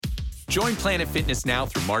Join Planet Fitness now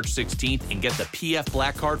through March 16th and get the PF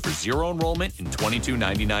Black Card for zero enrollment and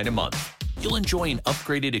 $22.99 a month. You'll enjoy an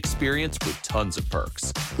upgraded experience with tons of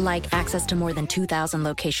perks. Like access to more than 2,000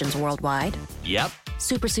 locations worldwide? Yep.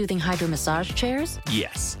 Super soothing hydro massage chairs?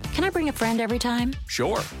 Yes. Can I bring a friend every time?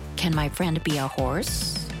 Sure. Can my friend be a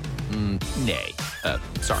horse? Nay.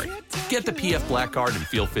 Sorry. Get the PF Black Card and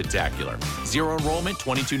feel fit-tacular. Zero enrollment,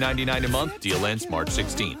 $22.99 a month. Deal ends March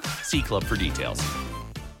 16th. See Club for details.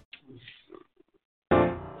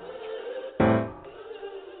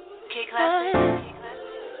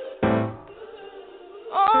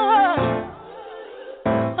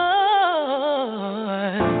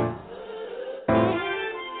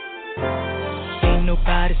 Ain't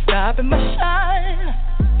nobody stopping my shine.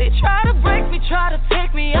 They try to break me, try to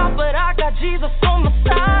take me out, but I got Jesus on my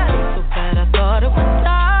side. So bad I thought it would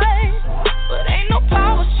die, but ain't no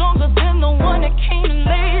power stronger than the one that came and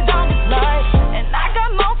laid down his life. And I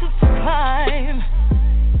got mountains to climb,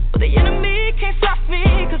 but the enemy can't stop me,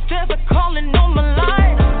 'cause there's a calling on my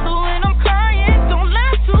life. So when I'm crying, don't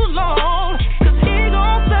last too long, 'cause he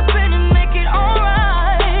gon' step in and make it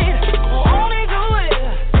alright. Won't he do it?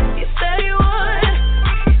 He said he would.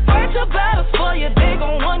 Fight your battles for you, they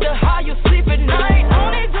gon' wonder how you sleep at night.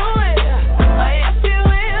 Won't he do it? Yes, he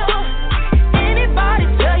will. Anybody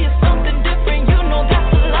tell you something different, you know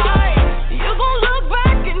that's a lie. You gon' look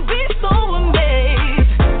back and be so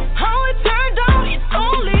amazed. How it turned out, it's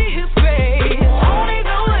only his grace. Won't he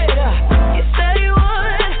do it? He said he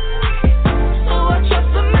would. So I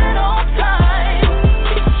trust him at all times.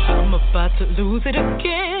 I'm about to lose it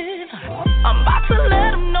again. I'm about to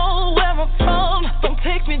let him know where I'm from. Don't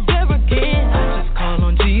take me there again. I just call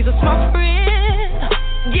on Jesus, my friend.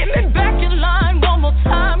 Get me back in line one more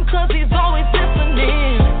time, 'cause he's always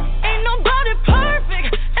listening. Ain't nobody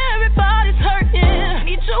perfect, everybody's hurting.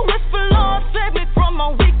 Need your whisper, Lord, save me from my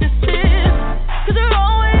weaknesses, 'cause you're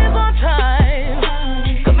always on time.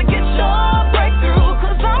 Come and get your breakthrough,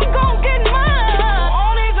 'cause I'm gon' get mine.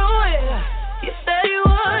 Won't he do it? He said he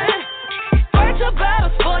would. Fight your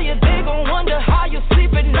battles for you, they gon' wonder how you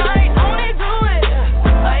sleep at night. Won't he do it?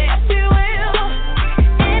 Yes, he will.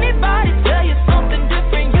 Anybody tell you something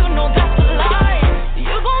different, you know that's a lie.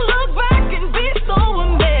 You gon' look back and be so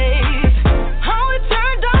amazed. How it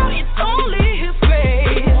turned out, it's only his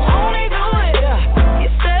grace. Won't he do it? He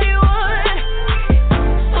said he would.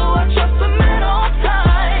 So I trust him at all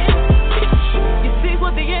times. You see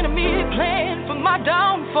what the enemy planned for my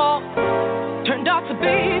downfall turned out to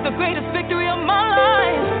be the greatest victory of my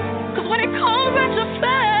life. 'Cause when it comes at you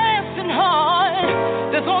fast and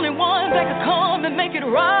hard, there's only one that can come and make it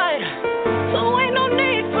right. So ain't no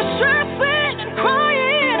need for stressing and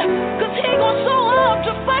crying, 'cause he gon' show up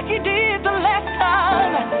just like he did the last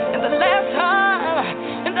time. And the last time,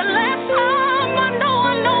 and the last time, I know.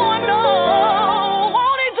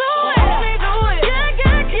 Won't he do it? Won't he do it? Yeah,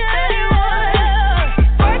 he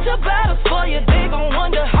would. Fight your battles for you, they gon'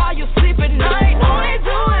 wonder how you sleep at night. Won't he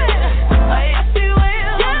do it? Yes, he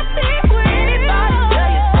will. Yes, he will. Anybody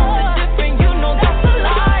tell you something different, you know that's a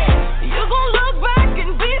lie. You gon' look back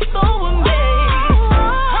and be so amazed.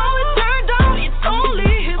 How it turned out, it's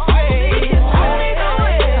only his grace. Won't he do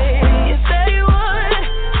it? He said he would.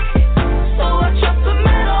 So I trust him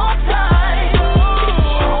at all times.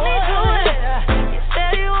 Won't he do it? He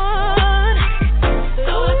said he would.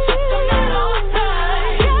 So I trust him at all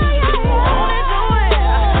times. Won't he do it?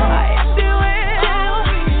 Yes, he will.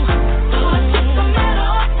 So I trust him at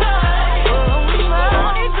all times.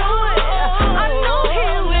 Won't he do it? I know he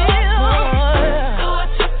will. So I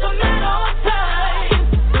trust him at all times.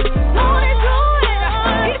 Won't he do it?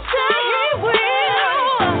 He said he will.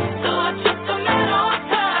 So I trust him at all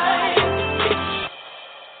times.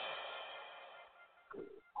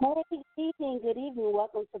 Hey, good evening.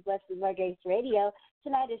 Welcome to Blessed by Grace Radio.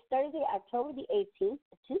 Tonight is Thursday, October the 18th,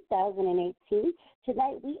 2018.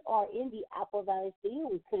 Tonight we are in the Apple Valley studio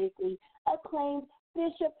with critically acclaimed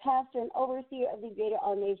Bishop, Pastor, and Overseer of the Greater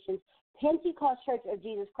All Nations Pentecost Church of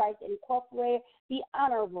Jesus Christ Incorporated, the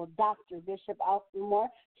Honorable Dr. Bishop Alfred Moore.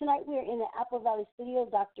 Tonight we are in the Apple Valley studio.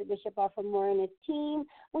 Dr. Bishop Alfred Moore and his team.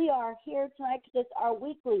 We are here tonight because it's our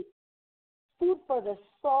weekly Food for the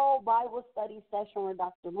Soul Bible study session where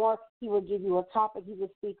Dr. Moore, he will give you a topic. He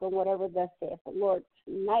will speak on whatever thus saith the Lord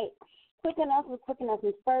tonight. Quick announcements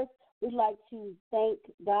first. We'd like to thank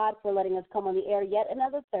God for letting us come on the air yet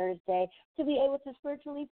another Thursday to be able to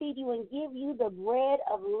spiritually feed you and give you the bread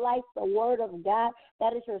of life, the word of God.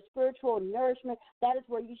 That is your spiritual nourishment. That is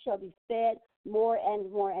where you shall be fed more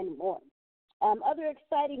and more and more. Other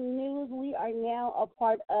exciting news, we are now a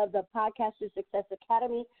part of the Podcaster Success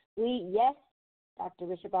Academy. Dr.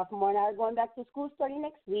 Bishop Alfred Moore and I are going back to school starting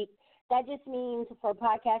next week. That just means for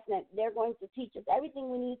podcasting that they're going to teach us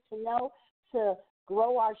everything we need to know to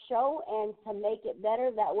grow our show and to make it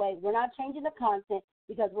better. That way we're not changing the content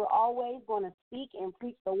because we're always going to speak and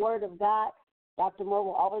preach the word of God. Dr. Moore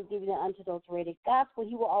will always give you the unadulterated gospel.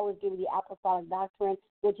 He will always give you the apostolic doctrine,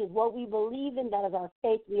 which is what we believe in. That is our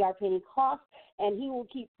faith. We are Pentecost, and he will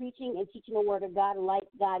keep preaching and teaching the word of God like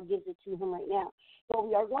God gives it to him right now. So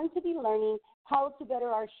we are going to be learning how to better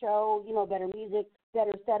our show, better music,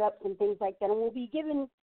 better setups and things like that. And we'll be giving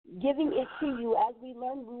it to you. As we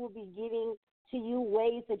learn, we will be giving to you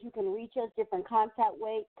ways that you can reach us, different content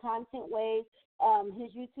ways.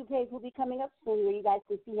 His YouTube page will be coming up soon where you guys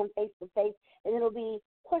can see him face to face, and it'll be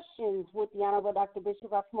questions with the Honorable Dr.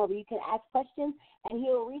 Bishop Alfred Moore, where you can ask questions and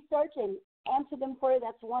he'll research and answer them for you.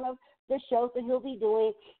 That's one of the shows that he'll be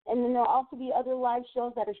doing. And then there'll also be other live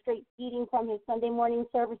shows that are straight feeding from his Sunday morning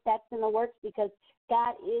service. That's in the works because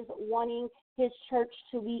God is wanting his church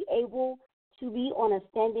to be able to be on a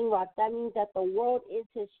standing rock. That means that the world is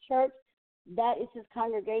his church. That is his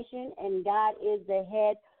congregation, and God is the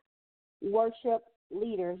head worship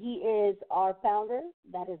leader. He is our founder.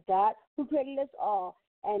 That is God who created us all.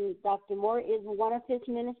 And Dr. Moore is one of his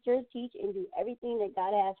ministers, teach and do everything that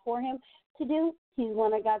God has for him to do. He's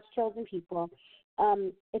one of God's chosen people.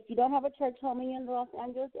 If you don't have a church home in the Los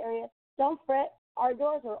Angeles area, don't fret. Our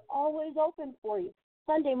doors are always open for you.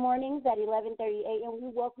 Sunday mornings at 11:30 a.m., we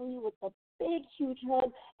welcome you with a big, huge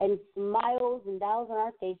hug and smiles and dials on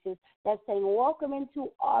our faces that's saying, welcome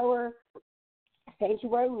into our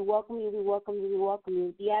sanctuary. We welcome you, we welcome you, we welcome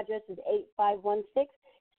you. The address is 8516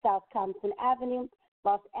 South Compton Avenue,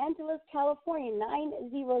 Los Angeles, California,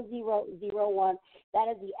 90001. That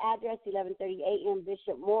is the address, 11:30 a.m.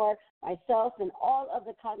 Bishop Moore, myself, and all of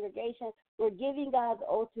the congregation, we're giving God the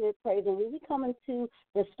ultimate praise. And when we come into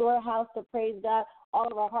the storehouse to praise God, all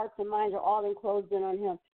of our hearts and minds are all enclosed in on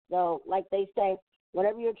him. So, like they say,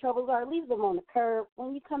 whatever your troubles are, leave them on the curb.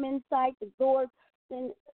 When you come inside the doors,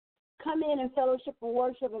 then come in and fellowship and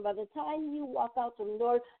worship. And by the time you walk out the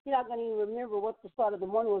door, you're not going to even remember what the start of the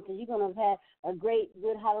morning was because you're going to have had a great,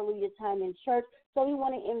 good hallelujah time in church. So we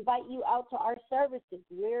want to invite you out to our services.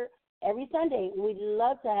 We're every Sunday. We'd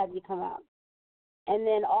love to have you come out. And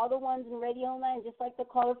then all the ones in Radio Land, just like the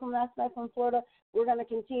caller from last night from Florida, we're going to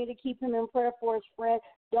continue to keep him in prayer for his friend.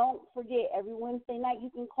 Don't forget, every Wednesday night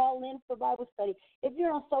you can call in for Bible study. If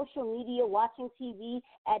you're on social media watching TV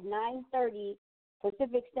at 9:30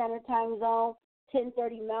 Pacific Standard Time Zone,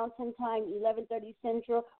 10:30 Mountain Time, 11:30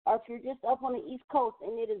 Central, or if you're just up on the East Coast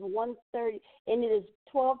and it is 1:30 and it is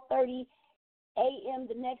 12:30 a.m.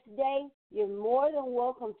 the next day, you're more than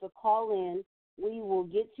welcome to call in. We will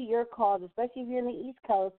get to your calls, especially if you're in the East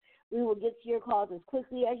Coast. We will get to your calls as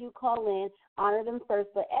quickly as you call in. Honor them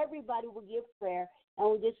first, but everybody will give prayer.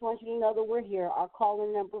 And we just want you to know that we're here. Our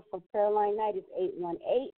call-in number for prayer line night is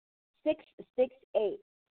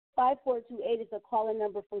 818-668-5428 is a call-in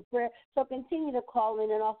number for prayer. So continue to call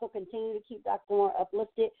in and also continue to keep Dr. Moore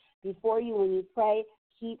uplifted before you when you pray.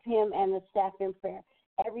 Keep him and the staff in prayer.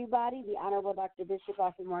 Everybody, the Honorable Dr. Bishop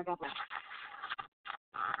Alfred Moore, God bless.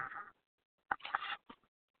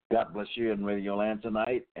 God bless you in Radio Land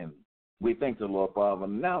tonight, and we thank the Lord for our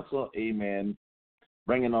announcer, amen,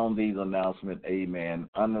 bringing on these announcements, amen,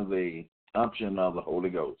 under the unction of the Holy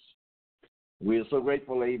Ghost. We are so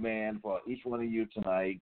grateful, amen, for each one of you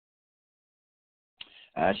tonight.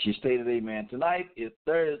 As she stated, amen, tonight is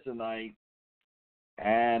Thursday night,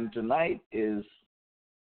 and tonight is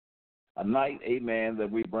a night, amen,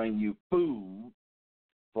 that we bring you food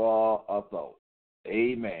for a thought.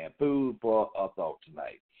 Amen. Food for a thought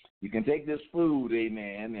tonight. You can take this food,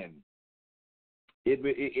 amen, and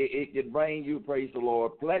it can bring you, praise the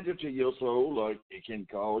Lord, pleasure to your soul, or it can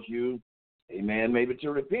cause you, amen, maybe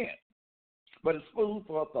to repent. But it's food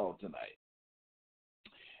for a thought tonight.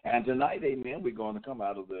 And tonight, amen, we're going to come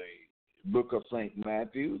out of the book of St.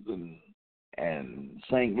 Matthew and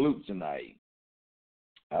St. Luke tonight.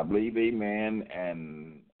 I believe, amen,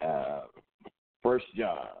 and 1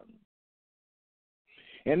 John.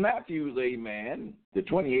 In Matthew's, amen, the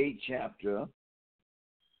 28th chapter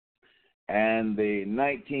and the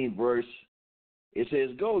 19th verse, it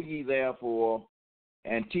says, "Go ye therefore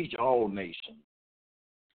and teach all nations,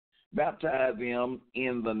 baptize them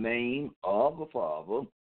in the name of the Father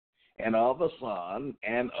and of the Son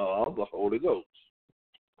and of the Holy Ghost."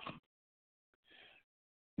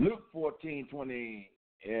 Luke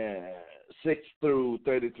 14:26 through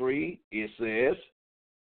 33, it says,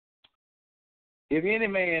 "If any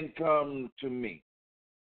man come to me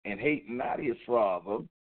and hate not his father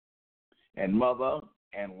and mother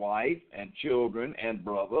and wife and children and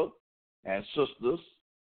brother and sisters,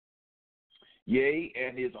 yea,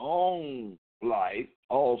 and his own life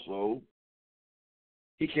also,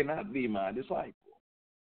 he cannot be my disciple.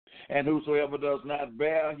 And whosoever does not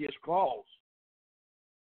bear his cross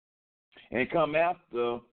and come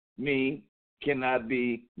after me cannot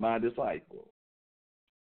be my disciple.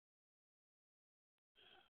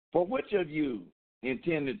 For which of you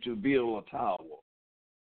intended to build a tower,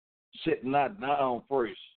 sit not down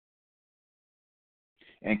first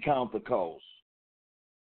and count the cost,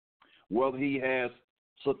 whether he has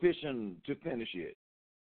sufficient to finish it,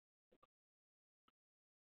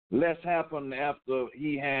 lest happen after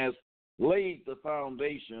he has laid the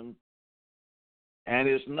foundation and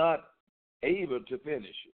is not able to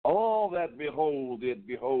finish. All that behold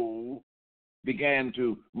began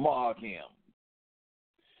to mock him,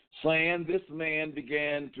 saying, this man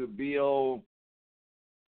began to build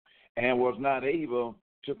and was not able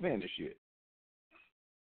to finish it.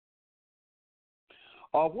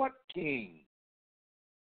 Or what king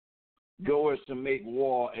goeth to make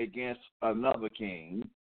war against another king,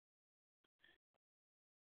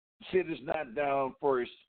 sitteth not down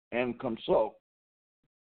first and consult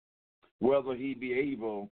whether he be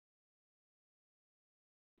able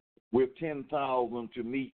with 10,000 to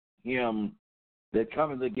meet him that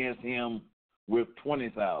cometh against him with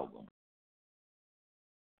 20,000?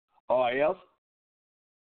 Or else,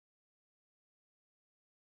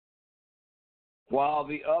 while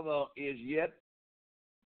the other is yet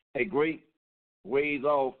a great ways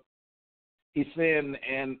off, he sent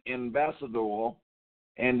an ambassador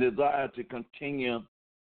and desired to continue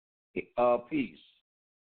peace.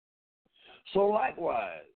 So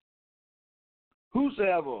likewise,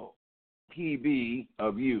 whosoever he be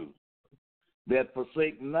of you that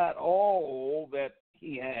forsake not all that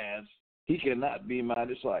he has, he cannot be my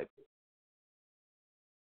disciple.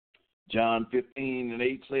 John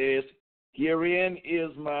 15:8 says, herein is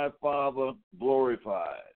my Father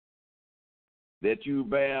glorified, that you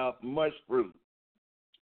bear much fruit,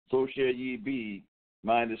 so shall ye be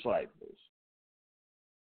my disciples.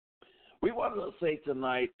 We want to say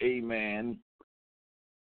tonight, amen,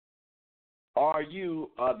 are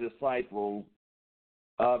you a disciple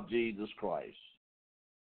of Jesus Christ?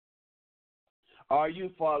 Are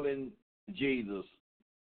you following Jesus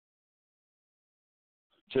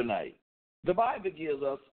tonight? The Bible gives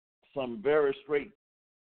us some very straight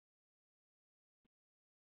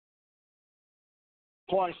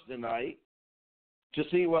points tonight to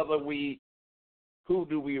see whether who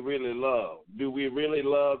do we really love? Do we really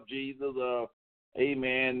love Jesus? Or,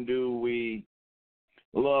 amen, do we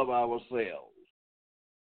love ourselves?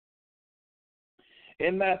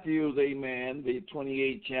 In Matthew's, amen, the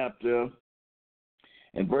 28th chapter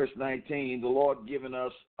and verse 19, the Lord given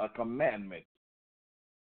us a commandment.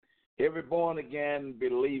 Every born-again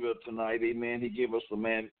believer tonight, amen, he give us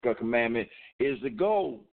a commandment, is to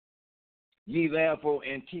go ye therefore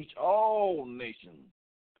and teach all nations.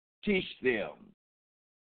 Teach them.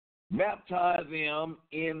 Baptize them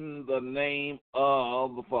in the name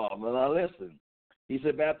of the Father. Now listen, he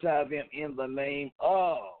said baptize them in the name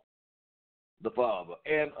of the Father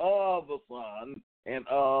and of the Son and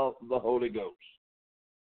of the Holy Ghost.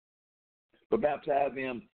 But baptize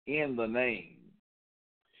them in the name.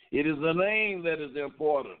 It is the name that is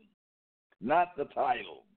important, not the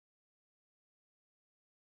title.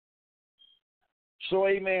 So,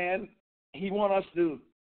 amen, he wants us to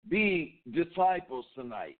be disciples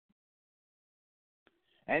tonight.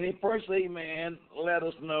 And he first, amen, let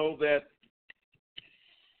us know that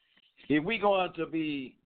if we're going to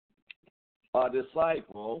be a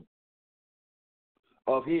disciple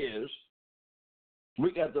of his,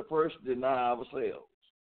 we got to first deny ourselves.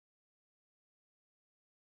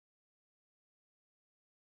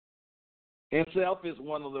 And self is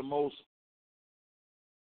one of the most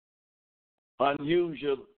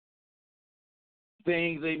unusual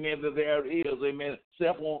things, amen, that there is, amen.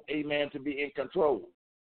 Self wants, amen, to be in control.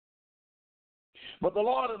 But the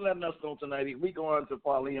Lord is letting us know tonight, if we're going to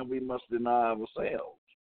follow him, we must deny ourselves.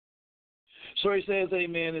 So he says,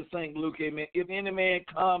 amen, in St. Luke, amen, if any man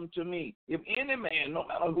come to me, if any man, no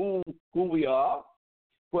matter who we are,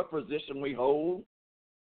 what position we hold,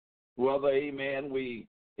 whether, amen, we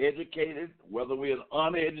educated, whether we are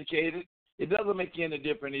uneducated, it doesn't make any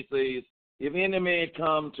difference. He says, if any man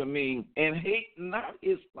come to me and hate not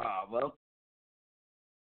his father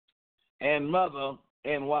and mother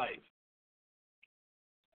and wife.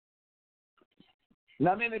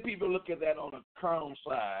 Now, many people look at that on a carnal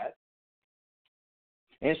side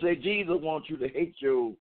and say, Jesus wants you to hate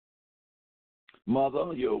your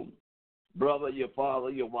mother, your brother, your father,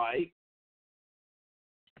 your wife.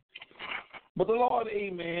 But the Lord,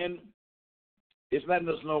 amen, it's letting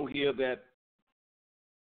us know here that,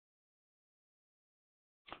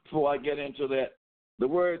 before I get into that, the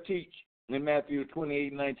word teach in Matthew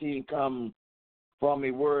 28:19 comes from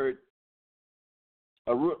a root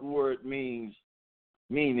word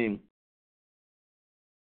meaning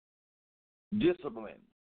discipline,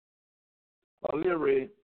 or literally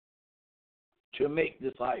to make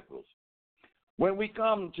disciples. When we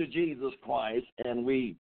come to Jesus Christ and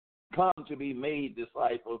we come to be made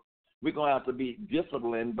disciples, we're going to have to be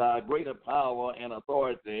disciplined by greater power and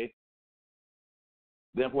authority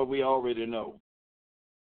than what we already know.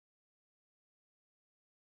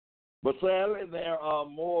 But sadly, there are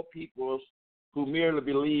more people who merely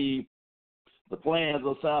believe the plans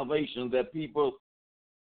of salvation that people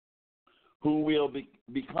who will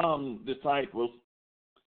become disciples.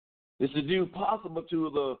 This is due possible to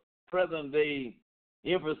the present day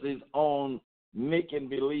emphasis on making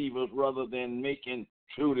believers rather than making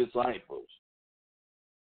true disciples.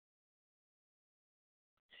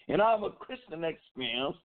 In our Christian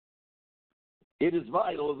experience, it is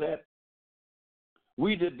vital that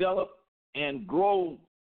we develop and grow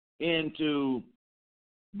into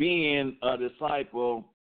being a disciple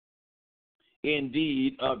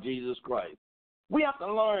indeed of Jesus Christ. We have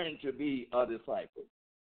to learn to be a disciple.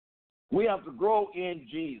 We have to grow in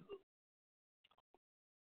Jesus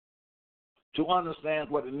to understand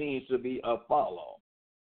what it means to be a follower.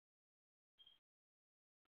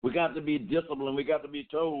 We got to be disciplined. We got to be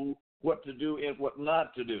told what to do and what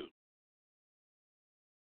not to do.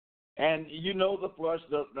 And you know the flesh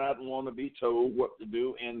does not want to be told what to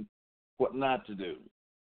do and what not to do.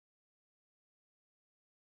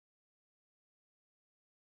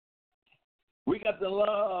 We got to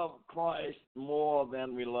love Christ more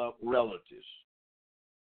than we love relatives.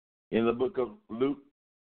 In the book of Luke,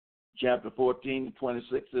 chapter 14:26,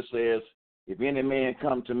 it says, if any man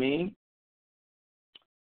come to me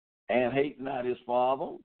and hate not his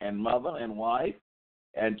father and mother and wife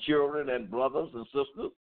and children and brothers and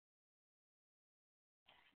sisters,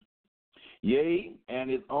 yea, and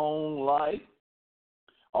his own life,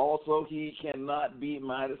 also he cannot be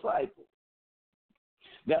my disciple.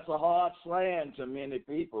 That's a hard slam to many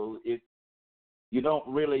people if you don't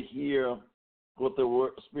really hear what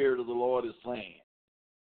the Spirit of the Lord is saying.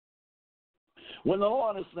 When the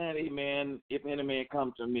Lord is saying, amen, if any man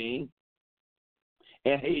come to me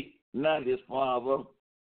and hate not his father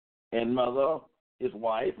and mother, his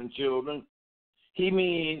wife and children, he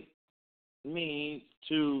means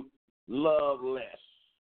to love less.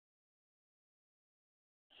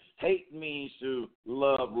 Hate means to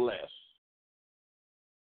love less.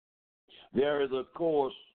 There is a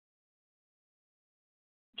course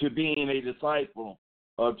to being a disciple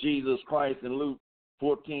of Jesus Christ. In Luke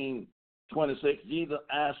 14:26, Jesus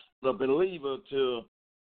asked the believer to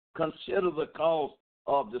consider the cost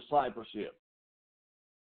of discipleship.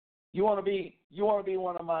 You want to be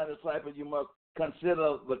one of my disciples, you must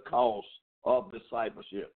consider the cost of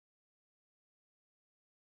discipleship.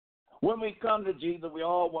 When we come to Jesus, we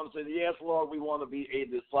all want to say, yes, Lord, we want to be a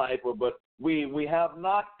disciple, but we have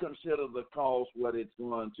not considered the cost, what it's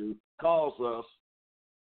going to cost us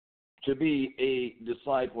to be a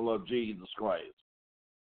disciple of Jesus Christ.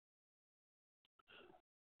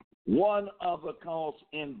 One of the costs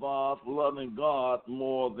involves loving God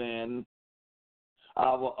more than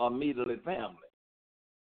our immediate family.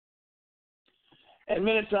 And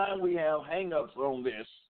many times we have hang-ups on this.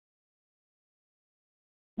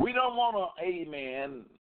 We don't want to, amen,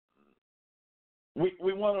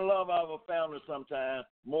 we want to love our family sometimes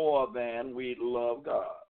more than we love God.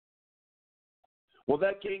 Well,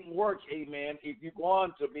 that can't work, amen. If you're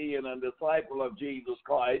going to be a disciple of Jesus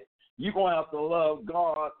Christ, you're going to have to love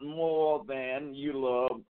God more than you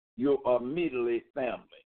love your immediate family.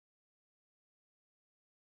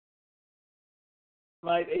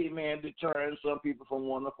 Might, amen, deter some people from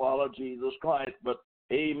wanting to follow Jesus Christ, but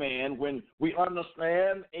amen, when we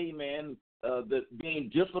understand, amen, that being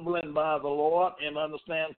disciplined by the Lord and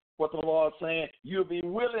understand what the Lord is saying, you'll be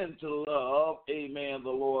willing to love, amen, the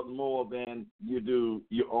Lord more than you do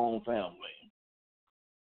your own family.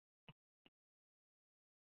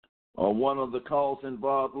 One of the costs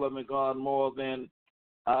involves loving God more than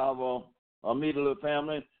our immediate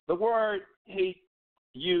family. The word hate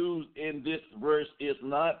used in this verse is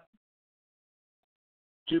not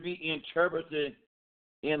to be interpreted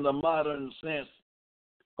in the modern sense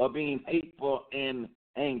of being hateful and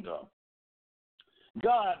anger.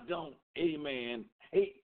 God don't, amen,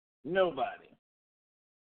 hate nobody.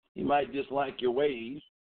 He might dislike your ways,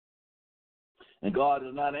 and God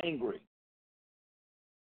is not angry.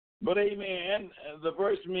 But, amen, the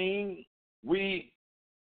verse means we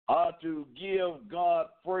are to give God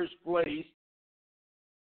first place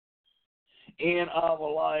in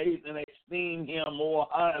our lives and esteem him more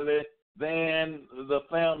highly than the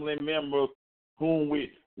family members whom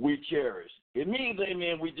we cherish. It means,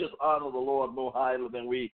 amen, we just honor the Lord more highly than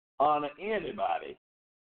we honor anybody.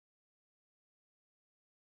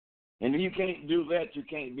 And if you can't do that, you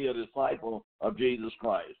can't be a disciple of Jesus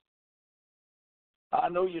Christ. I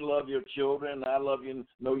know you love your children. I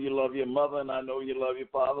know you love your mother, and I know you love your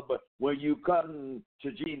father. But when you come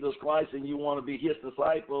to Jesus Christ and you want to be his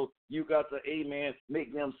disciple, you got to, amen,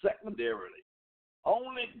 make them secondarily.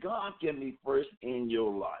 Only God can be first in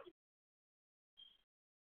your life.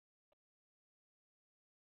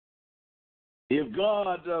 If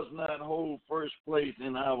God does not hold first place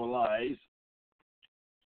in our lives,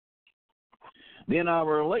 then our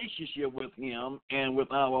relationship with him and with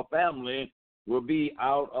our family will be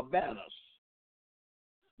out of balance.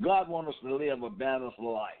 God wants us to live a balanced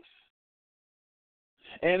life.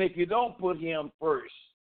 And if you don't put him first,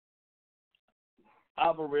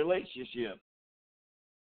 our relationship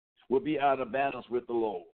will be out of balance with the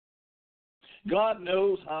Lord. God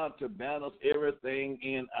knows how to balance everything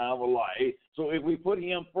in our life. So if we put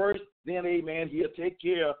him first, then, amen, he'll take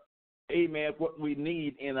care, amen, what we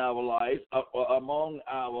need in our life among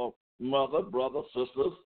our mother, brother,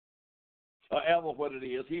 sisters, however what it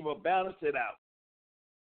is. He will balance it out.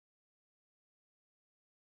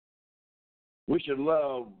 We should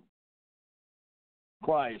love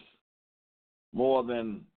Christ more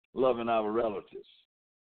than loving our relatives.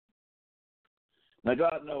 Now,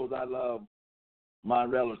 God knows I love my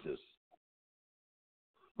relatives,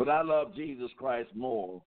 but I love Jesus Christ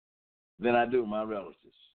more than I do my relatives.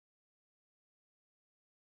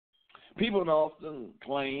 People often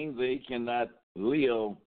claim they cannot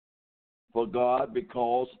live for God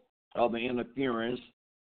because of the interference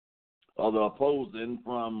or the opposing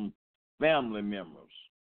from family members.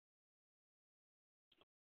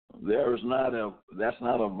 That's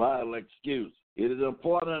not a viable excuse. It is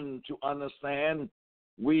important to understand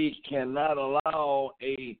we cannot allow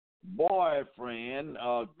a boyfriend,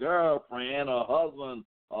 a girlfriend, a husband,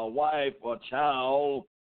 a wife, a child,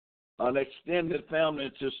 an extended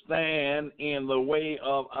family to stand in the way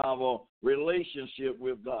of our relationship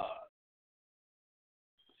with God.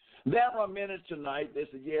 There are many tonight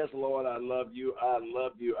that say, yes, Lord, I love you, I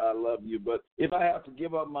love you, I love you. But if I have to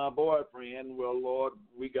give up my boyfriend, well, Lord,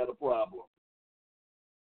 we got a problem.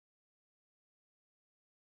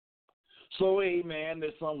 So, amen,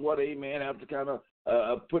 there's somewhat, amen, have to kind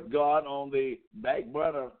of put God on the back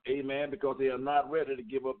burner, amen, because they are not ready to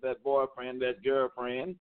give up that boyfriend, that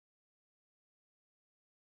girlfriend.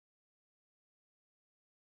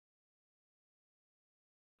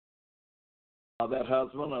 Or that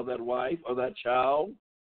husband, or that wife, or that child.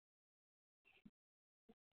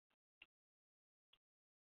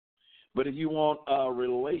 But if you want a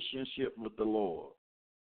relationship with the Lord,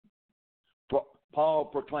 Paul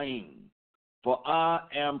proclaimed, "For I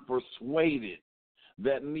am persuaded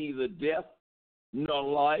that neither death, nor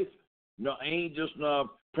life, nor angels, nor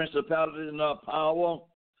principalities, nor power,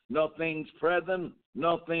 nor things present,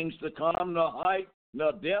 nor things to come, nor height,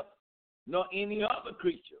 nor depth, nor any other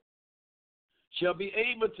creature shall be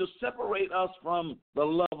able to separate us from the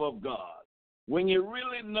love of God." When you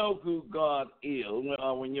really know who God is,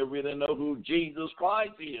 when you really know who Jesus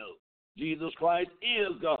Christ is, Jesus Christ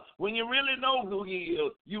is God. When you really know who he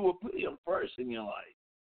is, you will put him first in your life.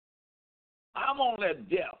 I won't let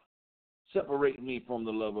death separate me from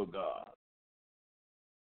the love of God.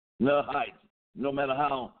 No height, no matter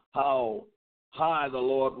how high the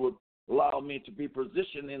Lord would allow me to be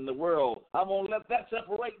positioned in the world, I won't let that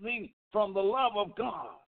separate me from the love of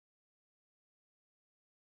God.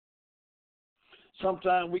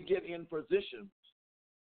 Sometimes we get in positions,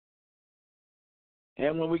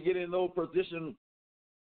 and when we get in those positions,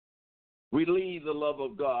 we leave the love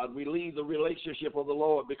of God. We leave the relationship of the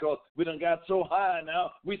Lord because we done got so high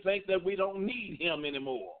now, we think that we don't need him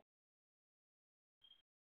anymore.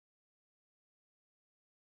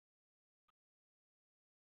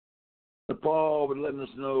 But Paul was letting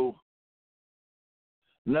us know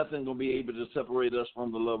nothing will be able to separate us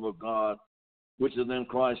from the love of God, which is in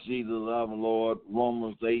Christ Jesus our Lord.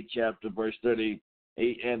 Romans 8, chapter, verse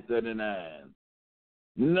 38 and 39.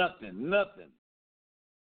 Nothing.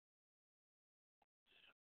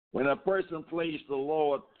 When a person places the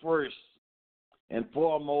Lord first and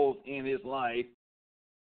foremost in his life,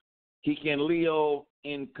 he can live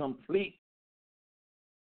in complete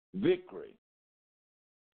victory,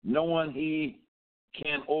 knowing he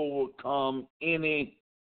can overcome any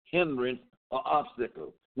hindrance or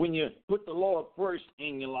obstacle. When you put the Lord first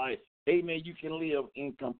in your life, amen, you can live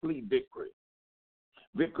in complete victory.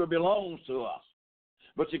 Victory belongs to us.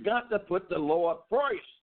 But you got to put the Lord first.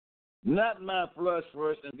 Not my flesh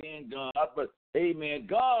first and then God, but, amen,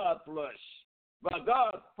 God flesh. By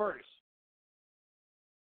God first.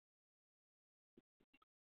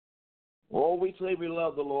 Oh, we say we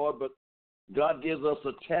love the Lord, but God gives us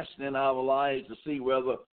a test in our lives to see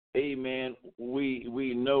whether, amen,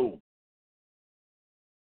 we know.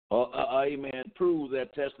 Amen, prove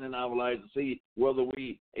that test in our lives to see whether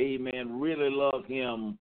we, amen, really love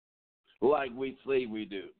him like we say we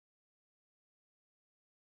do.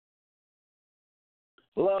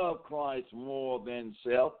 Love Christ more than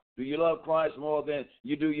self. Do you love Christ more than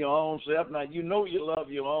you do your own self? Now, you know you love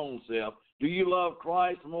your own self. Do you love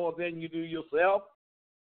Christ more than you do yourself?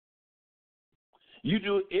 You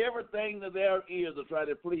do everything that there is to try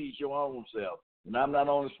to please your own self. And I'm not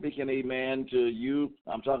only speaking, amen, to you.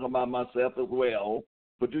 I'm talking about myself as well.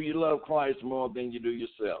 But do you love Christ more than you do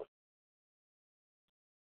yourself?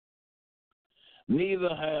 Neither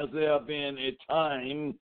has there been a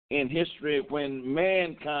time in history when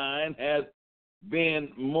mankind has been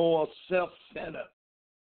more self-centered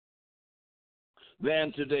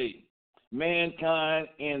than today. Mankind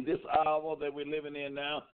in this hour that we're living in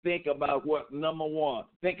now, think about what? Number one,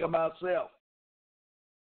 think about self.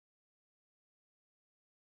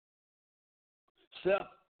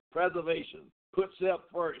 Self-preservation. Put self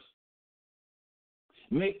first.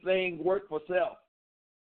 Make things work for self.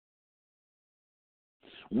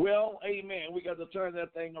 Well, amen, we got to turn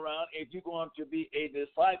that thing around. If you're going to be a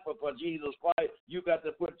disciple for Jesus Christ, you got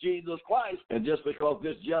to put Jesus Christ. And just because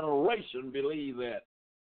this generation believes that,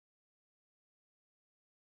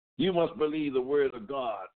 you must believe the word of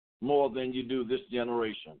God more than you do this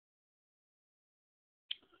generation.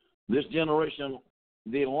 This generation,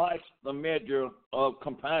 they lack the measure of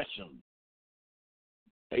compassion.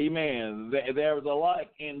 Amen. There is a lack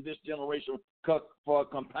in this generation for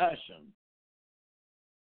compassion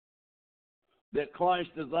that Christ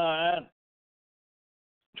desired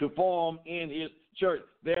to form in his church.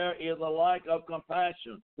 There is a lack of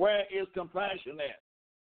compassion. Where is compassion at?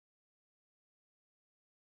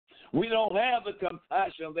 We don't have the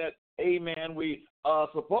compassion that, amen, we are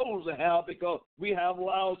supposed to have because we have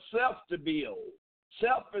allowed self to build.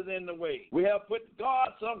 Self is in the way. We have put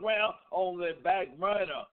God somewhere on the back burner,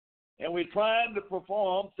 and we're trying to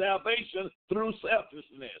perform salvation through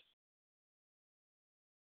selfishness.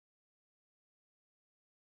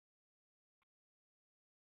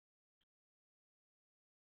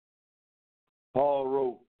 Paul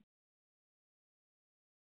wrote,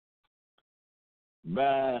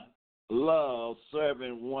 by love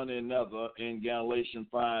serving one another in Galatians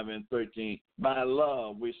 5 and 13. By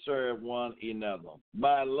love we serve one another.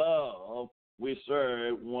 By love we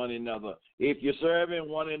serve one another. If you're serving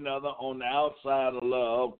one another on the outside of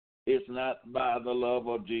love, it's not by the love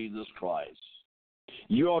of Jesus Christ.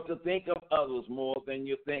 You ought to think of others more than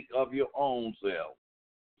you think of your own self.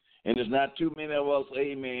 And there's not too many of us,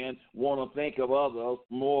 amen, want to think of others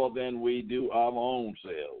more than we do our own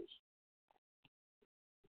selves.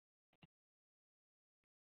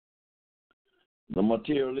 The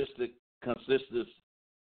materialistic consistency,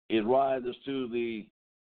 it rises to the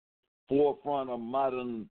forefront of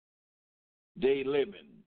modern day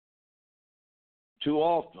living. Too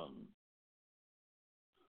often,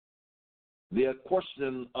 the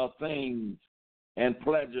question of things and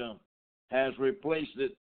pleasure has replaced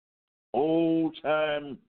it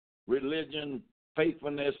old-time religion,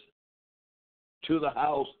 faithfulness to the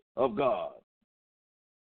house of God.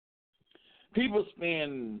 People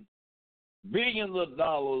spend billions of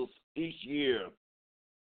dollars each year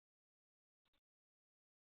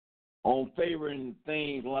on favoring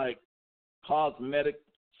things like cosmetic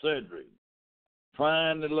surgery,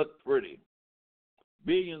 trying to look pretty.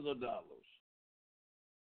 Billions of dollars.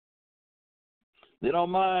 They don't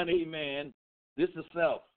mind, amen. This is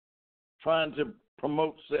self, trying to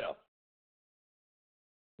promote self.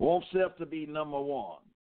 Want self to be number one.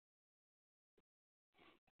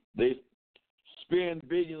 They spend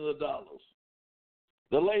billions of dollars.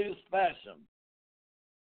 The latest fashion.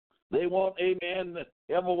 They want, amen,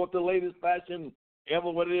 ever what the latest fashion,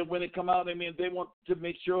 ever when it come out, amen, they want to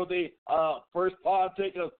make sure they are first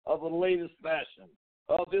partakers of the latest fashion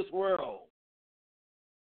of this world.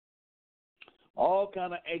 All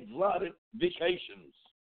kind of exotic vacations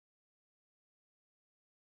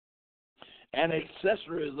and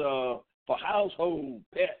accessories for household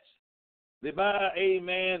pets. They buy,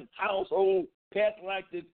 amen, household pets like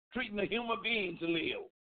they're treating a human being to live.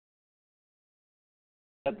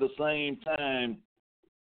 At the same time,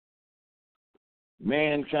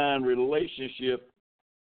 mankind relationship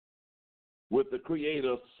with the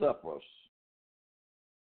Creator suffers.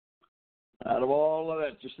 Out of all of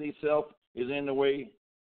that, you see, self is in the way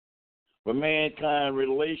for mankind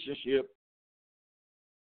relationship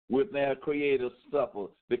with their Creator suffer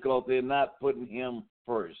because they're not putting Him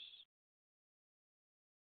first.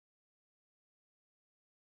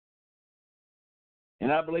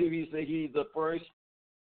 And I believe He said He's the first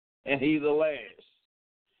and He's the last.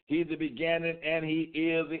 He's the beginning and He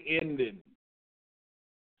is the ending.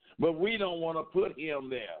 But we don't want to put Him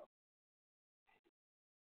there.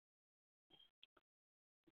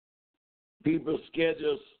 People's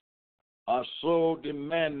schedules are so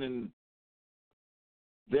demanding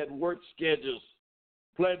that work schedules,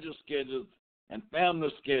 pleasure schedules, and family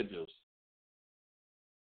schedules,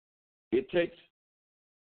 it takes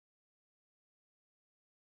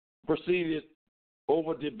proceeded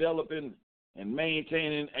over developing and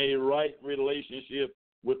maintaining a right relationship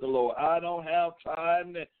with the Lord. I don't have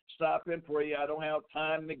time to stop and pray. I don't have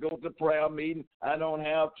time to go to prayer meeting. I don't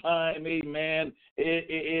have time, amen.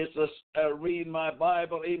 It's read my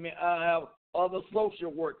Bible, amen. I have other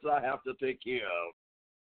social works I have to take care of.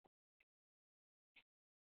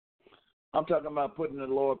 I'm talking about putting the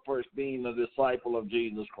Lord first, being a disciple of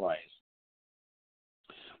Jesus Christ.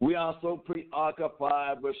 We are so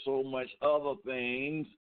preoccupied with so much other things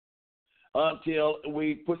until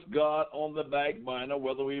we put God on the back burner,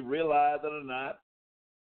 whether we realize it or not.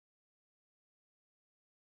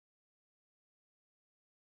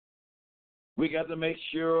 We got to make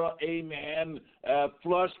sure, amen,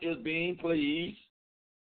 flesh is being pleased.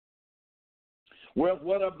 Well,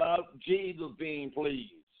 what about Jesus being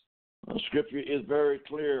pleased? The scripture is very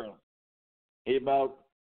clear about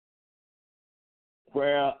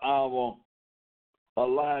where our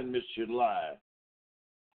alignment should lie.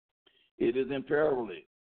 It is imperative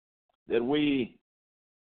that we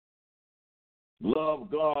love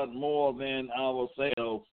God more than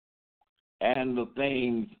ourselves and the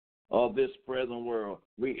things of this present world.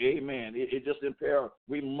 Amen. It's just imperative.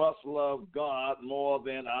 We must love God more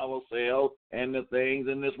than ourselves and the things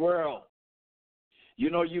in this world. You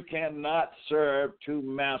know, you cannot serve two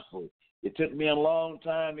masters. It took me a long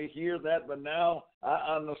time to hear that, but now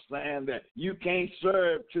I understand that. You can't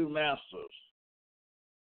serve two masters.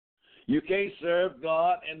 You can't serve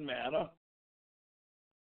God and mammon.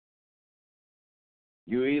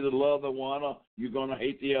 You either love the one or you're going to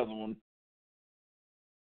hate the other one.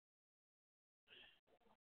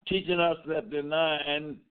 Teaching us that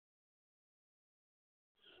denying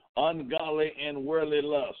ungodly and worldly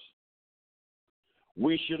lust,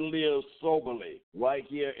 we should live soberly right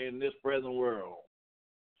here in this present world.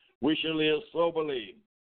 We should live soberly,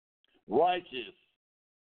 righteous,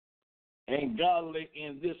 and godly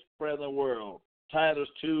in this present world. Titus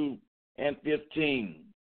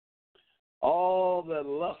 2:15. All the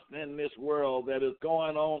lust in this world that is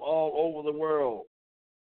going on all over the world.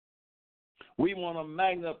 We want to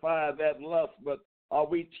magnify that lust, but are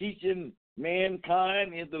we teaching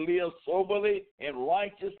mankind is to live soberly and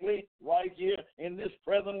righteously right here in this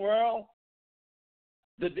present world?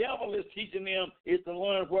 The devil is teaching them is to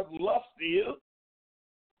learn what lust is.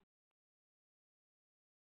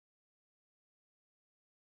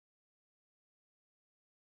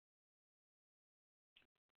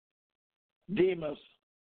 Demas,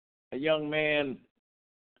 a young man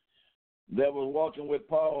that was walking with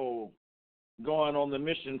Paul, going on the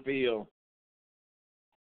mission field,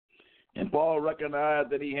 and Paul recognized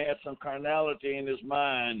that he had some carnality in his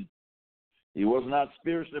mind. He was not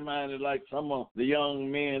spiritually minded like some of the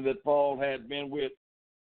young men that Paul had been with.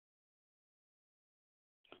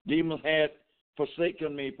 Demas had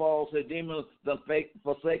forsaken me. Paul said, Demas has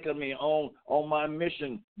forsaken me on my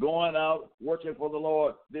mission, going out, working for the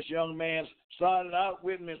Lord. This young man started out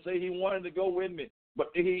with me and said he wanted to go with me. But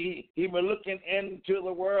he was looking into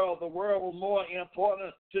the world. The world was more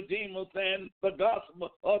important to Demas than the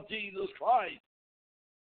gospel of Jesus Christ.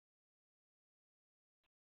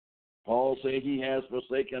 Paul said he has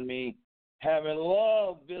forsaken me, having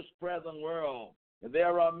loved this present world. And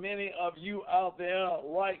there are many of you out there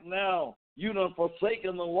right now. You done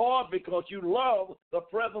forsaken the Lord because you love the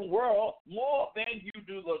present world more than you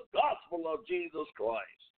do the gospel of Jesus Christ.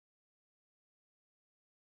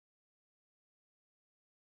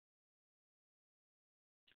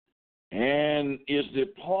 And is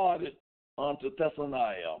departed unto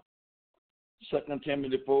Thessalonica. 2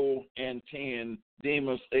 Timothy 4:10.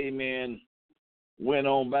 Demas, amen, went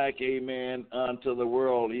on back, amen, unto the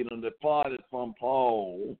world. He done departed from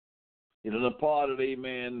Paul. He done departed,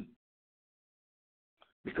 amen,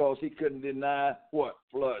 because he couldn't deny what?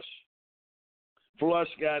 Flesh. Flesh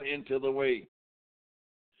got into the way.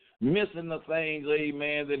 missing the things,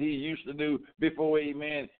 amen, that he used to do before,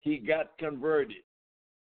 amen, he got converted.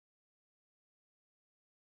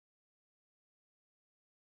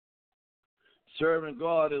 Serving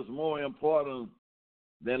God is more important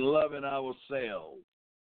than loving ourselves.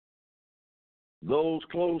 Those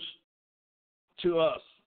close to us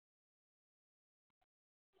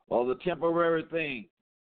are the temporary thing.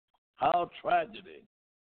 How tragedy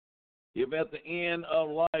if at the end of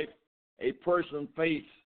life a person faces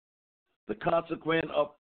the consequence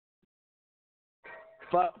of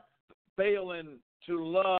failing to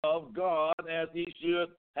love God as he should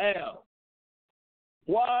have.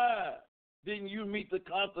 Why didn't you meet the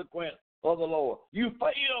consequence of the Lord? You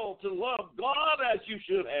failed to love God as you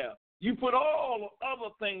should have. You put all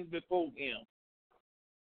other things before him.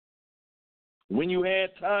 When you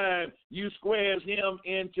had time, you squared him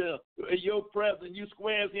into your presence. You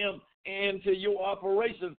squared him into your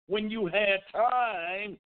operation. When you had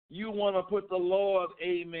time, you want to put the Lord,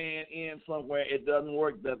 amen, in somewhere. It doesn't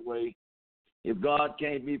work that way. If God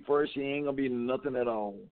can't be first, he ain't going to be nothing at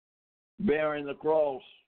all. Bearing the cross.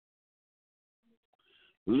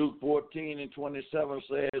 Luke 14:27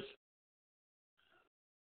 says,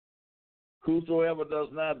 whosoever does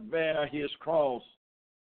not bear his cross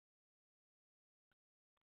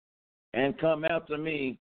and come after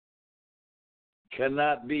me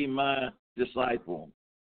cannot be my disciple.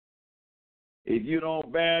 If you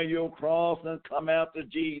don't bear your cross and come after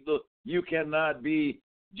Jesus, you cannot be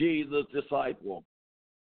Jesus' disciple.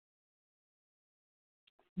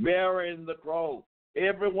 Bearing the cross.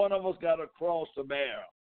 Every one of us got a cross to bear.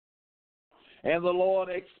 And the Lord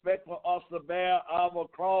expects for us to bear our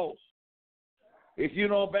cross. If you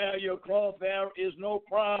don't bear your cross, there is no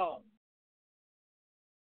crown.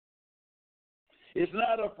 It's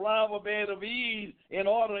not a flower bed of ease in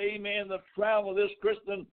order, amen, to travel this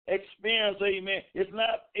Christian experience, amen. It's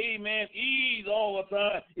not, amen, ease all the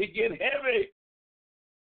time. It gets heavy.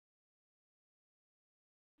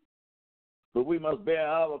 But we must bear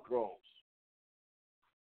our cross.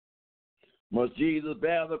 Must Jesus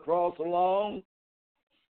bear the cross along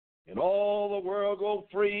and all the world go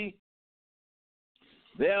free?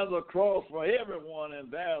 There's a cross for everyone,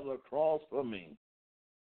 and there's a cross for me.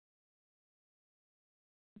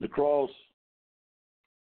 The cross,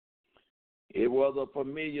 it was a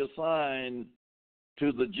familiar sign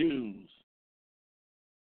to the Jews.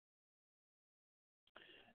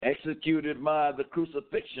 Executed by the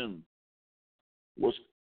crucifixion was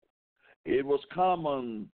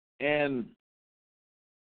common and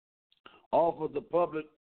offered the public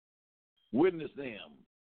witness them.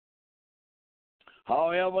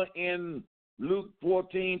 However, in Luke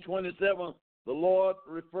 14:27, the Lord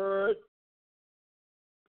referred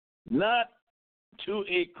not to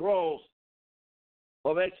a cross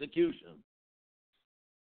of execution,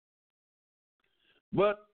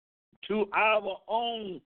 but to our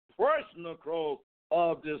own personal cross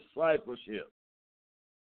of discipleship.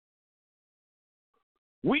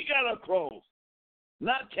 We got a cross,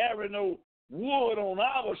 not carrying no wood on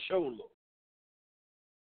our shoulder,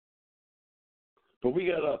 but we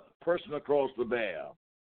got a personal cross to bear.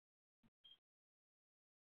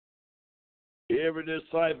 Every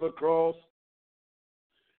disciple cross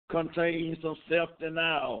contains some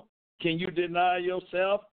self-denial. Can you deny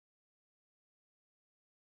yourself?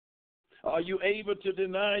 Are you able to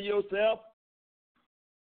deny yourself?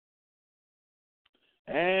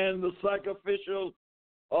 And the sacrificial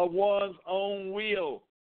of one's own will.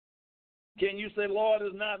 Can you say, Lord,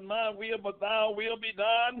 it's not my will, but thy will be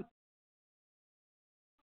done?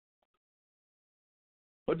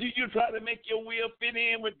 Or do you try to make your will fit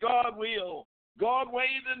in with God's will? God's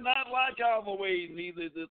ways is not like our ways, neither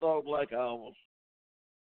is it thought like ours.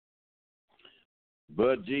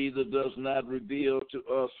 But Jesus does not reveal to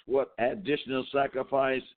us what additional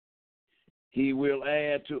sacrifice he will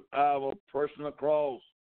add to our personal cross.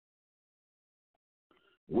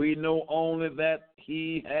 We know only that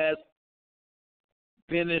he has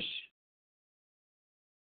finished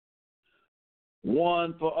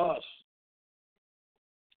one for us.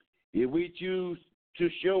 If we choose to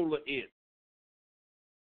shoulder it,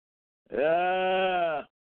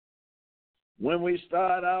 when we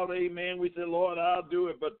start out, amen, we say, Lord, I'll do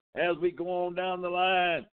it. But as we go on down the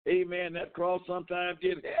line, amen, that cross sometimes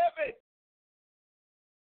gets heavy.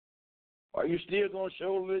 Are you still going to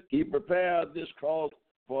shoulder it? He prepared this cross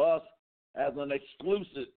for us as an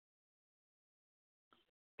exclusive.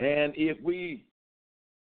 And if we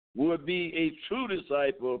would be a true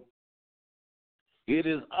disciple, it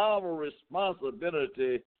is our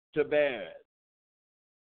responsibility to bear it.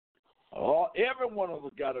 Every one of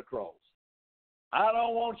us got a cross. I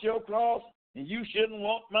don't want your cross. and you shouldn't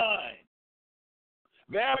want mine.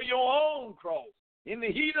 Bear your own cross. In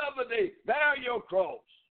the heat of the day, bear your cross.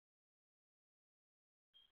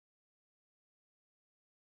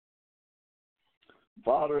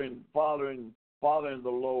 Following the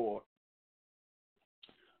Lord.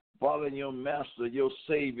 Following your Master, your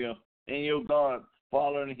Savior, and your God.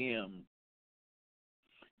 Following Him.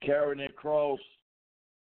 Carrying a cross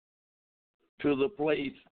to the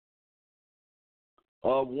place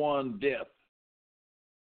of one death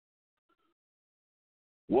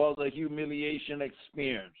was a humiliation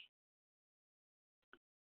experience.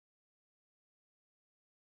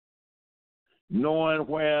 Knowing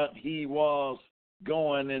where he was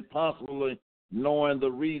going and possibly knowing the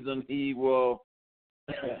reason he was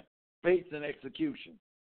facing execution.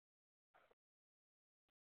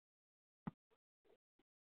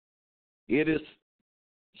 It is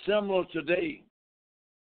similar today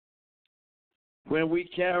when we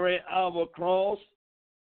carry our cross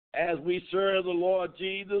as we serve the Lord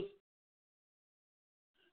Jesus.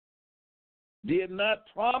 Did not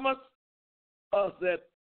promise us that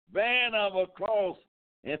bearing our cross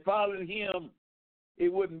and following Him,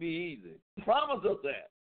 it wouldn't be easy. He promised us that.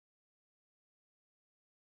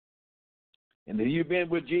 And if you've been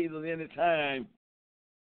with Jesus any time,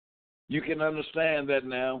 you can understand that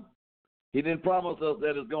now. He didn't promise us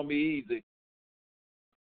that it's going to be easy.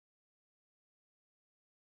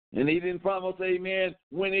 And He didn't promise, amen,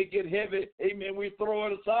 when it get heavy, amen, we throw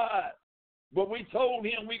it aside. But we told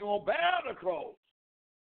Him we're going to bear the cross,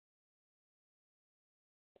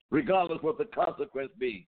 regardless what the consequence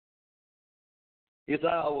be. It's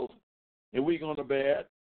ours, and we're going to bear it.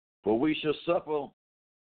 For we shall suffer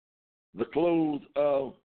the clothes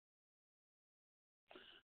of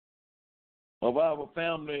our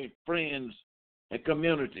family, friends, and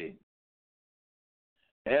community.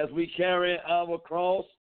 As we carry our cross,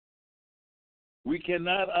 we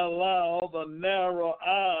cannot allow the narrow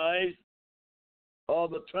eyes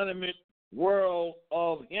of the tournament world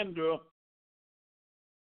of hinder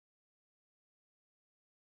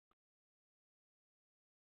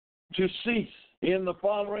to cease in the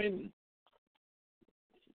following.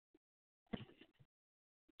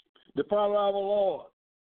 To follow our Lord.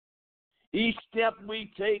 Each step we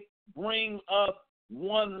take brings us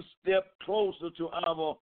one step closer to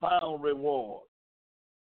our final reward.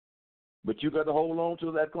 But you got to hold on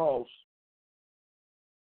to that cross.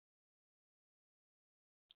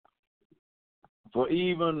 For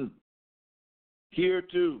even here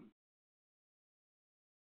too,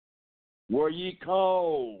 were ye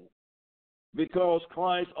called, because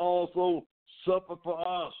Christ also suffered for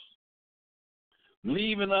us,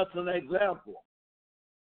 leaving us an example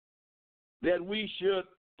that we should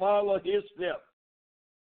follow His steps.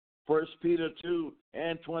 1 Peter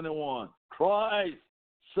 2:21. Christ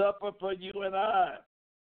suffered for you and I,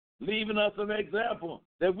 leaving us an example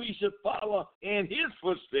that we should follow in His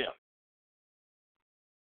footsteps.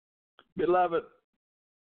 Beloved,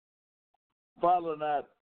 follow not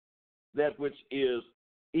that which is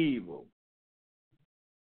evil,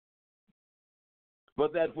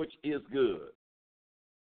 but that which is good.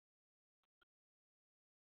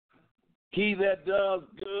 He that does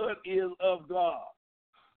good is of God,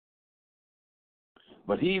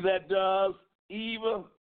 but he that does evil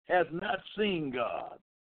has not seen God.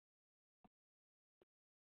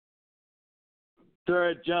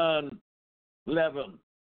 3 John 11.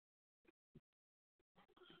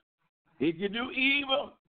 If you do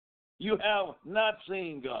evil, you have not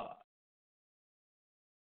seen God.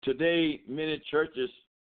 Today, many churches,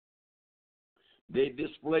 they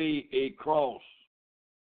display a cross.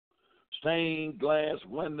 Stained glass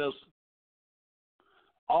windows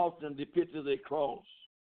often depicted a cross.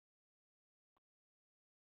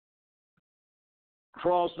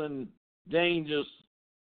 Crossing dangers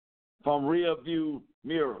from rear view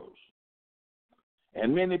mirrors.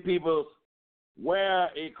 And many people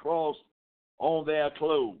wear a cross on their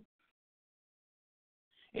clothes.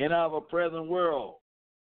 In our present world,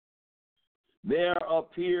 there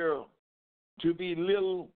appear to be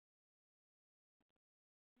little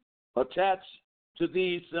attached to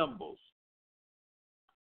these symbols.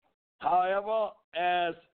 However,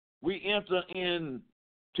 as we enter into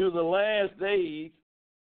the last days,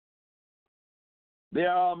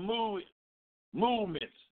 there are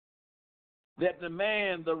movements that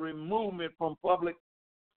demand the removal from public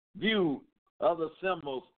view of the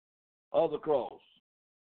symbols of the cross.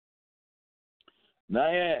 Now,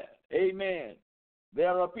 amen.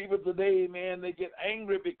 There are people today, man, they get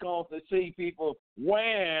angry because they see people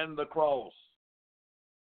wearing the cross.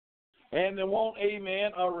 And they want,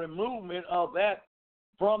 amen, a removal of that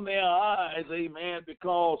from their eyes, amen,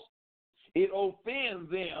 because It offends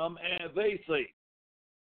them, as they say.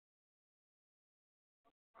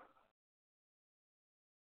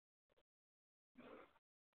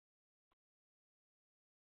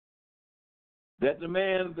 That the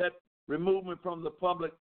man that removed me from the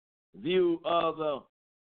public view of the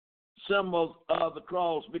symbols of the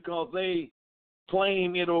cross because they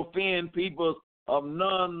claim it offend people of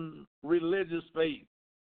non-religious faith.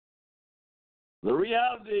 The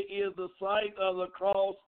reality is the sight of the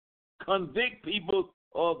cross convict people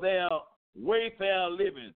of their wayfair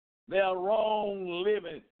living, their wrong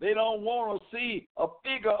living. They don't want to see a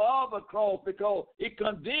figure of the cross because it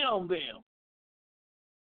condemns them.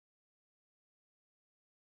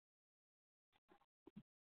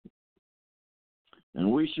 And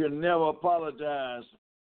we should never apologize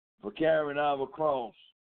for carrying our cross.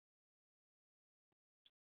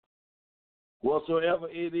 Whatsoever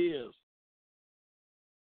it is,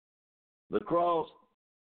 the cross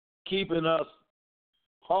keeping us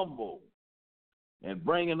humble and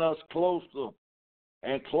bringing us closer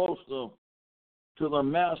and closer to the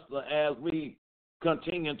Master as we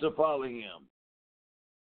continue to follow him.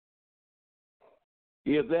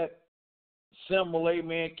 If that symbol,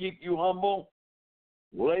 amen, keep you humble,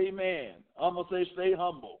 well, amen. I'm going to say stay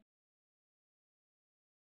humble.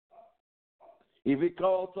 If it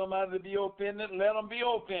calls somebody to be offended, let them be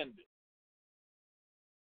offended.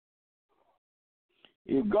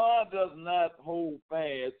 If God does not hold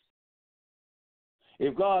fast,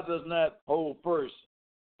 if God does not hold first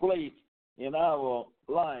place in our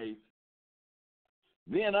life,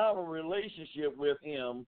 then our relationship with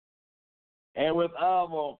him and with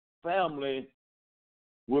our family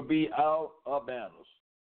will be out of balance.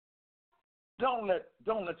 Don't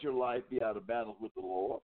let your life be out of balance with the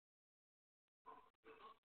Lord.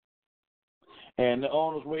 And the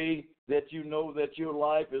honest way that you know that your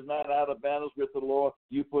life is not out of balance with the Lord,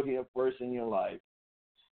 you put him first in your life.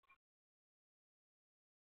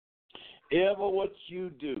 Ever what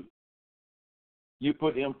you do, you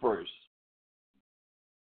put him first.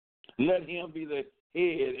 Let him be the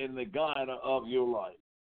head and the guide of your life.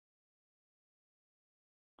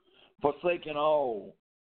 Forsaking all.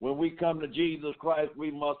 When we come to Jesus Christ, we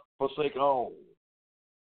must forsake all.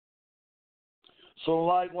 So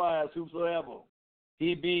likewise, whosoever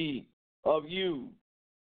he be of you,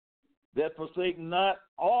 that forsake not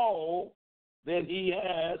all that he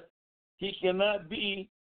has, he cannot be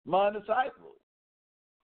my disciple.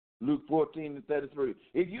 Luke 14:33.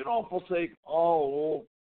 If you don't forsake all,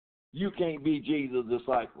 you can't be Jesus'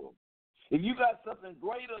 disciple. If you got something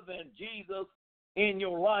greater than Jesus in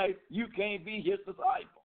your life, you can't be his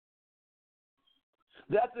disciple.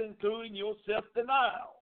 That's including your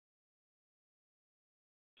self-denial.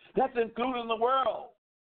 That's including the world.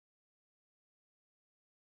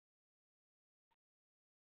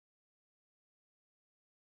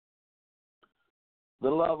 The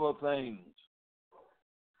love of things.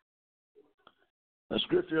 The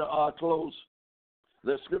scripture are close.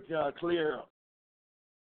 The scripture are clear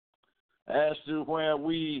as to where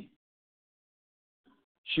we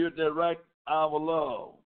should direct our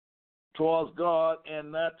love towards God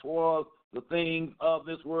and not towards the things of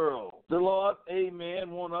this world. The Lord,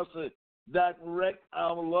 amen, wants us to direct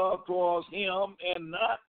our love towards him and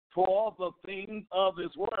not towards the things of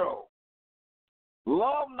this world.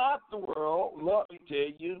 Love not the world. Love, me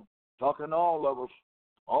tell you, talking to all of us,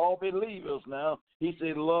 all believers now, he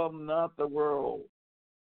said, love not the world.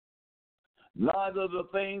 Neither the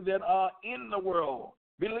things that are in the world.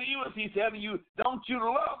 Believers, he's telling you, don't you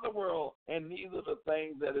love the world, and neither the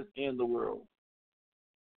things that is in the world.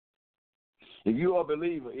 If you are a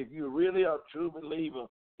believer, if you really are a true believer,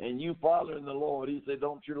 and you following the Lord, he said,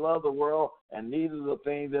 don't you love the world, and neither the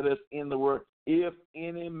things that is in the world. If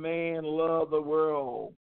any man love the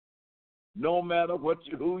world, no matter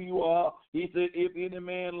who you are, he said, if any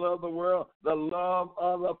man love the world, the love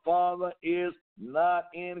of the Father is not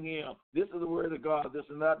in him. This is the word of God. This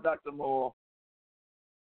is not Dr. Moore.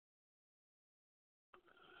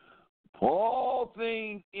 All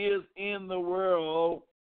things is in the world,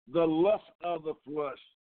 the lust of the flesh,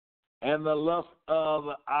 and the lust of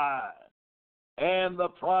the eye, and the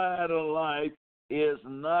pride of life is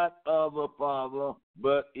not of the Father,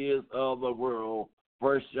 but is of the world.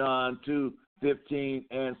 1 John 2:15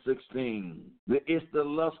 and 16. It's the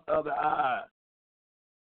lust of the eye.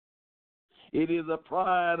 It is the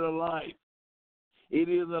pride of life. It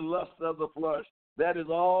is the lust of the flesh. That is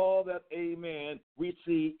all that, amen, we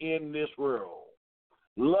see in this world.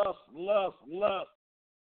 Lust, lust, lust.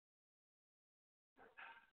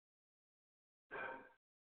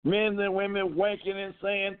 Men and women wanking and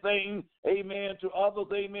saying things, amen, to others,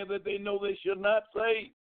 amen, that they know they should not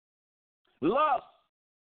say. lust,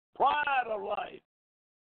 pride of life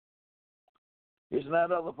is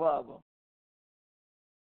not of the Father.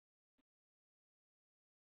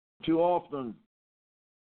 Too often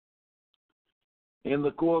in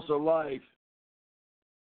the course of life,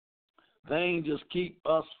 things just keep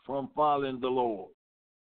us from following the Lord.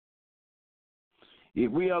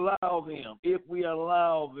 If we allow them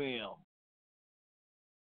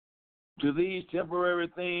to these temporary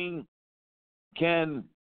things can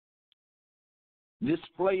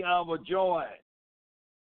display our joy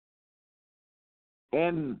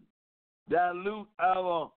and dilute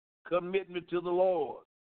our commitment to the Lord.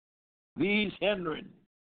 These hindrance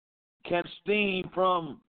can stem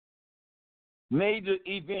from major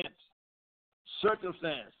events,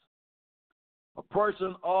 circumstance, a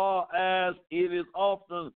person, or as it is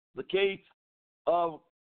often the case of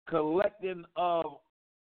collecting of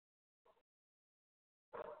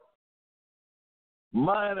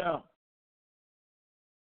minor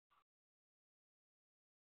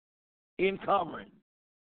encumbering.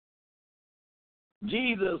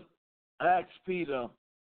 Jesus asked Peter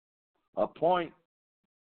a point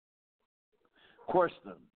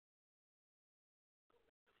question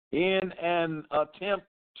in an attempt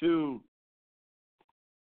to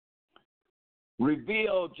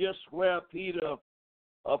reveal just where Peter's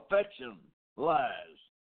affection lies.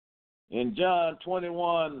 In John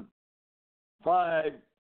 21, 5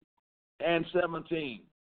 and 17.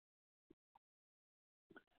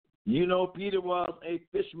 You know, Peter was a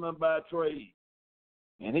fisherman by trade,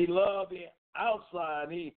 and he loved the outside.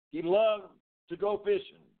 He loved to go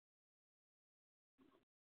fishing.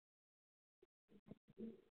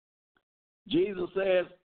 Jesus says,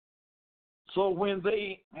 so when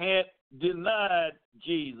they had denied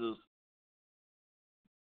Jesus,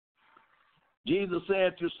 Jesus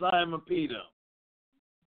said to Simon Peter,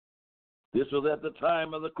 this was at the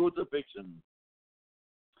time of the crucifixion,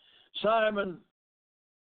 Simon,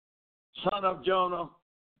 son of Jonah,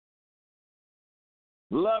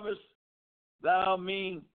 lovest thou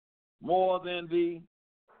me more than thee?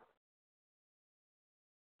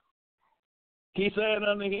 He said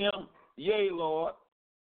unto him, yea, Lord.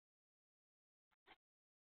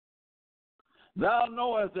 Thou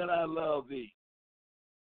knowest that I love thee.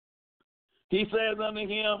 He says unto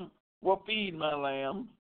him, well, feed my lambs.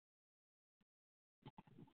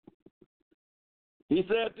 He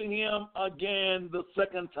said to him again the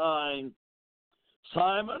second time,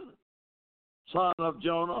 Simon, son of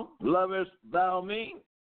Jonah, lovest thou me?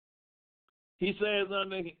 He says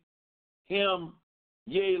unto him,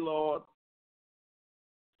 yea, Lord.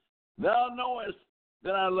 Thou knowest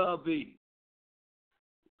that I love thee.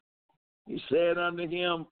 He said unto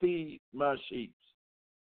him, feed my sheep.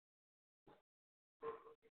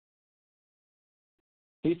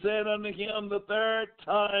 He said unto him the third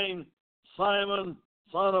time, Simon,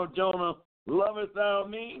 son of Jonah, lovest thou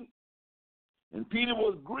me? And Peter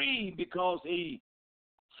was grieved because he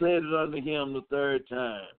said it unto him the third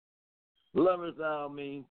time, lovest thou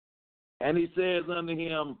me? And he says unto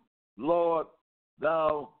him, Lord,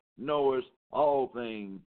 thou knowest all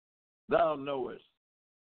things. Thou knowest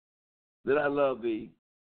that I love thee.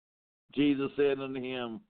 Jesus said unto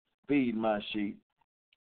him, feed my sheep.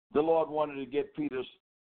 The Lord wanted to get Peter's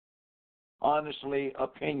honestly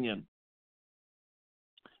opinion.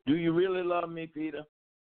 Do you really love me, Peter?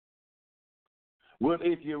 Well,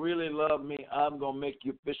 if you really love me, I'm going to make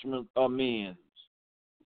you fishermen of men.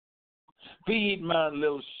 Feed my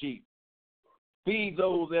little sheep. Feed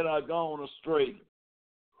those that are gone astray.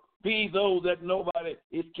 Feed those that nobody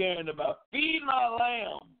is caring about. Feed my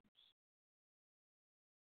lambs.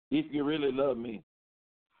 If you really love me.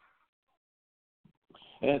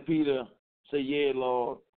 And Peter said, yeah,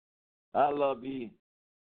 Lord, I love thee.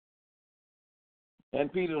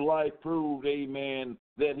 And Peter's life proved, amen,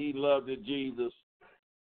 that he loved Jesus.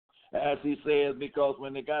 As he says, because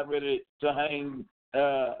when they got ready to hang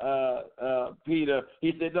Peter,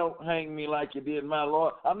 he said, don't hang me like you did my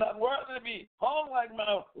Lord. I'm not worthy to be hung like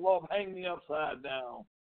my Lord. Hang me upside down.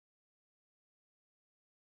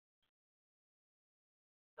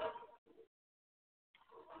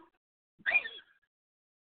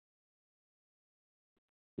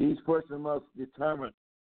 Each person must determine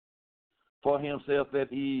for himself that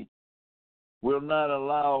he will not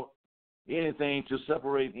allow anything to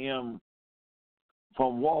separate him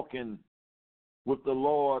from walking with the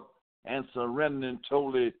Lord and surrendering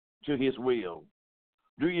totally to his will.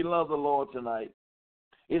 Do you love the Lord tonight?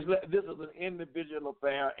 This is an individual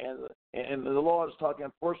affair, and the Lord is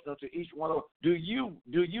talking personal to each one of us. Do you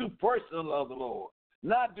personally love the Lord?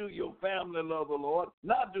 Not do your family love the Lord,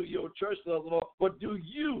 not do your church love the Lord, but do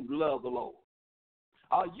you love the Lord?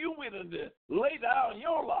 Are you willing to lay down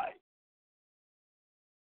your life?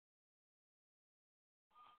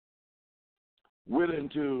 Willing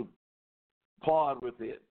to part with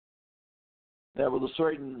it? There was a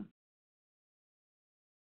certain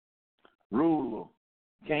ruler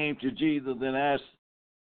came to Jesus and asked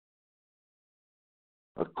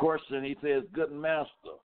a question. He says, "Good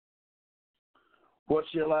master, what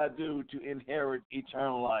shall I do to inherit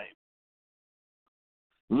eternal life?"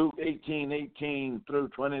 Luke 18:18 through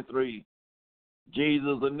 23.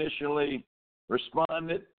 Jesus initially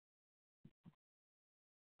responded,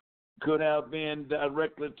 could have been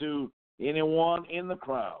directly to anyone in the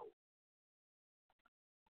crowd.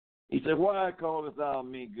 He said, "Why callest thou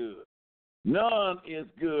me good? None is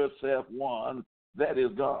good save one, that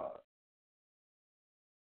is God.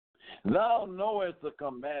 Thou knowest the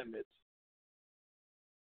commandments.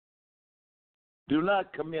 Do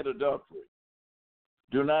not commit adultery.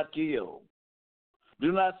 Do not kill.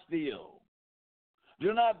 Do not steal.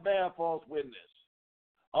 Do not bear false witness.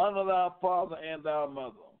 Honor thy father and thy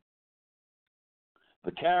mother."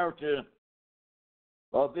 The character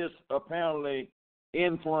of this apparently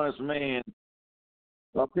influenced man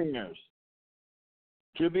appears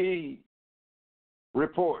to be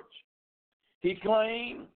reports. He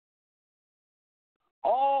claimed,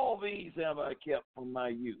 "All these have I kept from my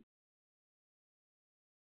youth."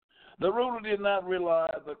 The ruler did not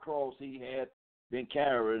realize the cross he had been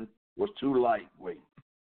carrying was too lightweight.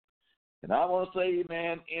 And I want to say,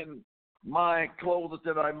 man, in my closing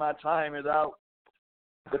tonight, my time is out.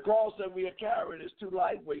 The cross that we are carrying is too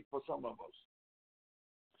lightweight for some of us.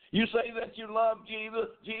 You say that you love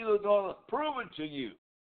Jesus, Jesus is going to prove it to you.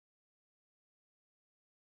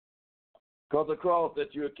 Because the cross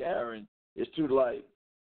that you're carrying is too light.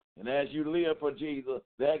 And as you live for Jesus,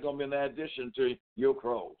 there's going to be an addition to your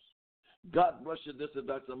cross. God bless you. This is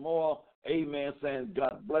Dr. Moore. Amen. Saying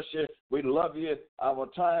God bless you. We love you. Our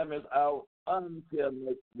time is out until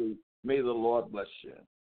next week. May the Lord bless you.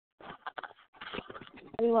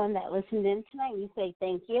 Everyone that listened in tonight, we say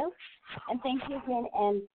thank you. And thank you again.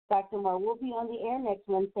 And Dr. Moore will be on the air next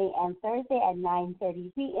Wednesday and Thursday at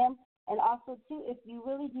 9:30 p.m. And also, too, if you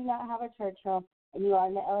really do not have a church home and you are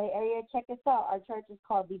in the LA area, check us out. Our church is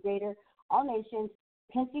called the Greater All Nations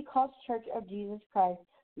Pentecost Church of Jesus Christ,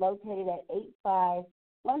 located at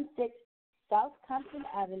 8516 South Compton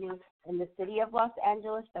Avenue in the city of Los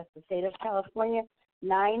Angeles. That's the state of California,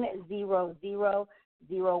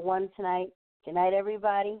 90001 tonight. Good night,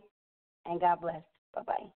 everybody, and God bless.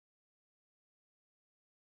 Bye-bye.